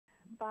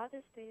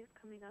Father's Day is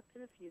coming up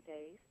in a few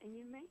days, and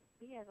you may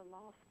be at a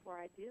loss for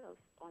ideas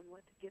on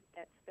what to get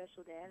that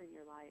special dad in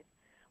your life.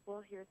 Well,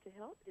 here to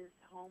help is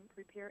home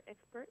repair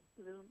expert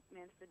Lou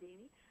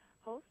Manfredini,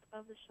 host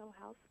of the show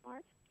House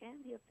Smarts and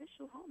the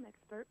official home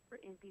expert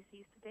for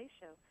NBC's Today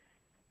Show.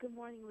 Good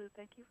morning, Lou.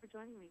 Thank you for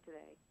joining me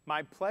today.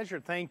 My pleasure.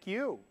 Thank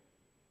you.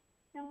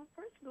 Now,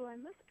 first, Lou, I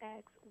must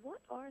ask,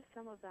 what are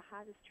some of the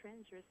hottest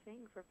trends you're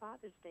seeing for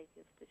Father's Day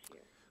gifts this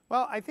year?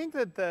 Well, I think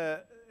that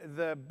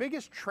the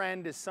biggest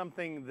trend is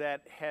something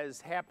that has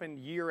happened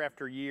year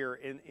after year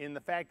in the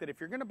fact that if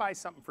you're going to buy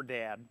something for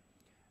Dad,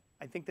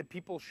 I think that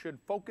people should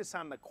focus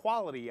on the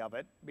quality of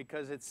it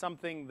because it's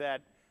something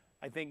that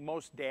I think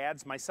most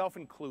dads, myself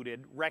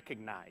included,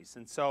 recognize.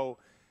 And so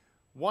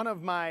one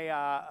of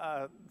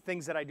my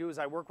things that I do is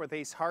I work with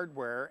Ace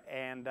Hardware,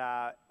 and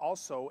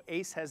also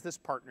Ace has this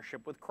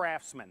partnership with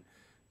Craftsman,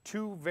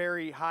 two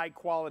very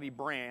high-quality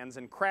brands,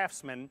 and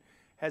Craftsman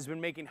has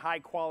been making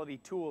high-quality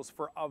tools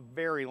for a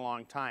very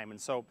long time. And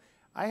so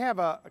I have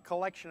a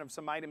collection of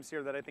some items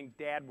here that I think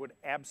Dad would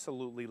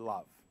absolutely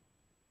love.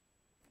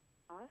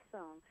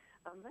 Awesome.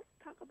 Let's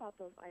talk about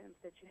those items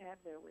that you have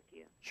there with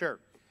you. Sure.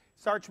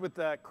 Starts with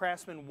the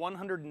Craftsman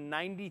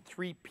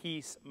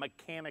 193-piece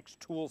mechanics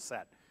tool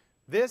set.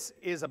 This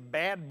is a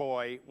bad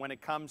boy when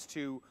it comes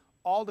to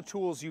all the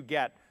tools you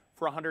get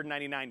for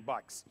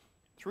 $199.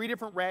 3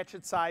 different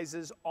ratchet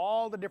sizes,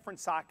 all the different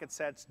socket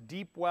sets,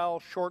 deep well,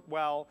 short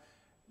well.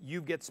 You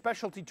get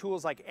specialty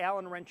tools like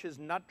Allen wrenches,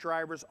 nut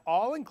drivers,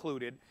 all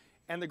included.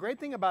 And the great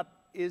thing about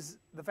is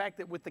the fact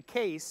that with the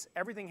case,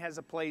 everything has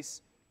a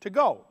place to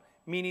go,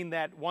 meaning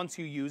that once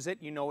you use it,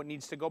 you know it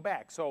needs to go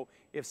back. So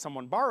if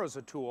someone borrows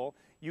a tool,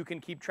 you can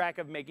keep track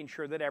of making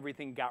sure that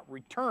everything got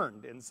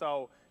returned. And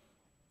so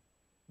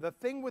the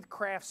thing with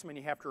Craftsman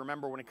you have to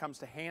remember when it comes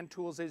to hand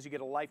tools is you get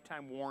a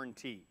lifetime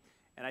warranty.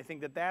 And I think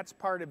that that's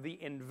part of the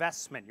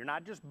investment. You're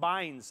not just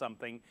buying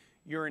something,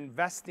 you're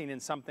investing in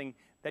something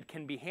that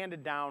can be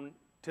handed down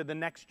to the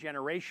next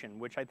generation,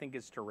 which I think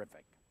is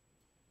terrific.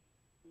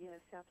 Yes,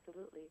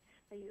 absolutely.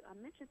 Now, you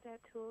mentioned that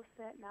tool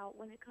set. Now,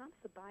 when it comes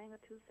to buying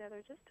a tool set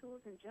or just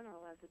tools in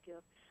general as a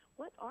gift,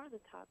 what are the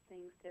top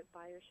things that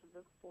buyers should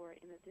look for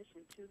in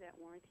addition to that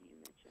warranty you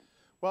mentioned?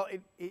 Well,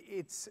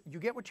 it's you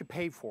get what you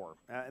pay for.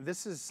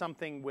 This is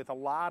something with a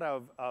lot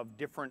of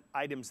different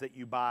items that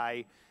you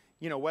buy.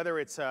 You know, whether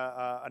it's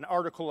an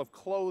article of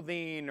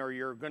clothing or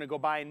you're going to go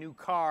buy a new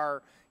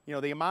car, you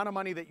know, the amount of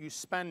money that you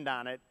spend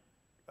on it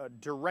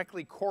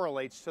directly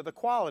correlates to the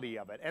quality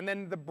of it. And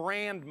then the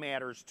brand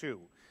matters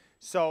too.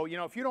 So, you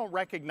know, if you don't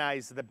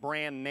recognize the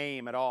brand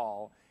name at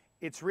all,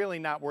 it's really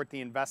not worth the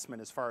investment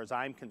as far as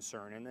I'm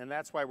concerned. And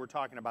that's why we're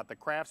talking about the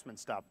Craftsman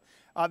stuff.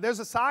 There's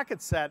a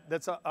socket set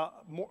that's a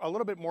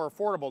little bit more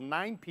affordable,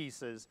 9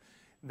 pieces,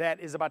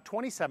 that is about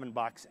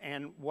 $27.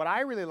 And what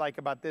I really like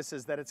about this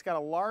is that it's got a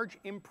large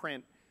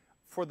imprint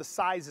for the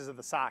sizes of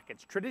the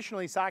sockets.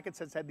 Traditionally, socket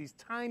sets had these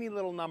tiny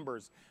little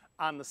numbers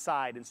on the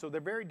side, and so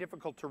they're very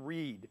difficult to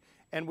read.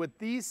 And with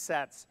these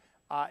sets,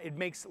 it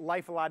makes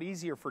life a lot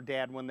easier for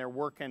Dad when they're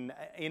working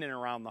in and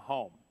around the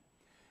home.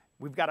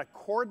 We've got a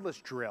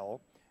cordless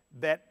drill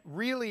that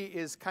really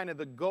is kind of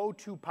the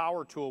go-to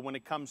power tool when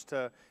it comes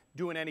to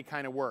doing any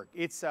kind of work.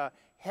 It's a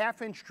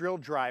 1/2-inch drill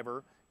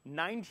driver,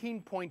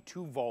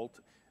 19.2 volt.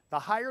 The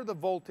higher the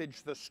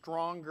voltage, the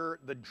stronger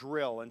the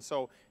drill. And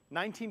so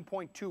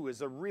 19.2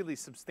 is a really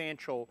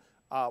substantial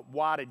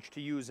wattage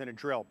to use in a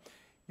drill.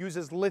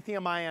 Uses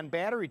lithium-ion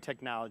battery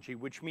technology,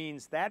 which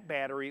means that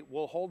battery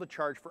will hold a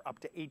charge for up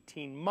to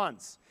 18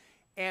 months.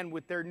 And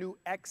with their new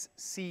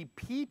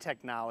XCP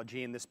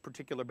technology in this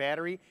particular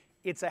battery,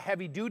 it's a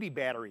heavy-duty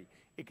battery.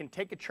 It can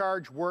take a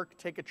charge, work,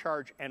 take a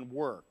charge, and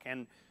work.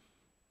 And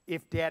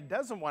if Dad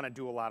doesn't want to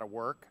do a lot of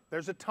work,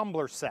 there's a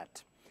tumbler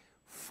set.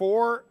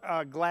 4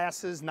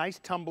 glasses, nice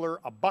tumbler,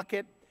 a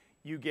bucket.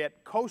 You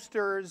get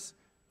coasters,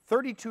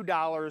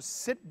 $32.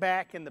 Sit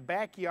back in the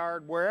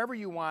backyard, wherever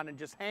you want, and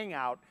just hang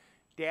out.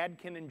 Dad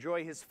can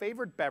enjoy his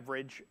favorite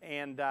beverage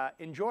and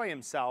enjoy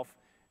himself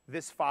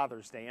this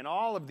Father's Day. And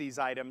all of these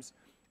items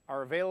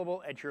are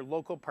available at your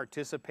local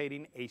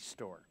participating Ace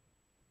store.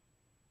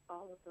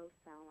 All of those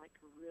sound like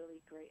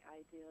really great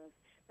ideas.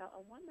 Now,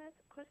 one last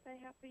question I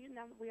have for you.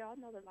 Now, we all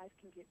know that life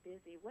can get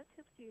busy. What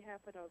tips do you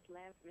have for those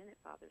last-minute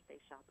Father's Day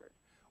shoppers?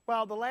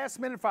 Well, the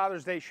last-minute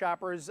Father's Day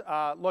shoppers,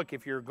 look,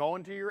 if you're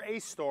going to your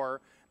Ace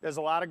store, there's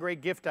a lot of great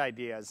gift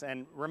ideas.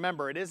 And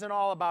remember, it isn't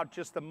all about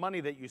just the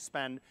money that you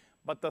spend,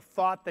 but the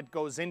thought that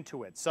goes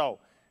into it. So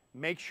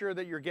make sure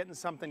that you're getting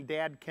something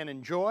Dad can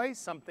enjoy,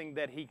 something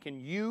that he can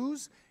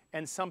use,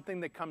 and something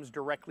that comes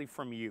directly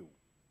from you.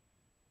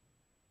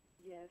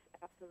 Yes,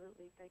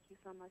 absolutely. Thank you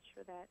so much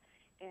for that.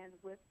 And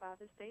with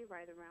Father's Day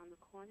right around the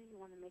corner, you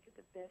want to make it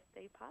the best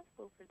day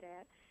possible for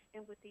Dad.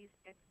 And with these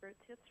expert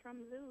tips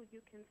from Lou,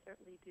 you can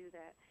certainly do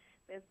that.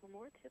 And for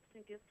more tips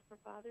and gifts for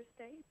Father's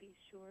Day, be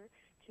sure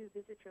to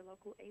visit your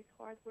local Ace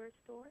Hardware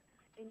store.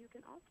 And you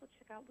can also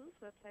check out Lou's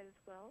website as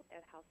well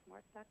at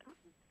housesmarts.com.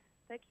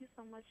 Thank you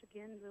so much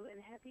again, Lou, and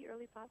happy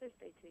early Father's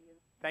Day to you.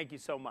 Thank you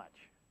so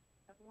much.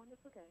 Have a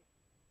wonderful day.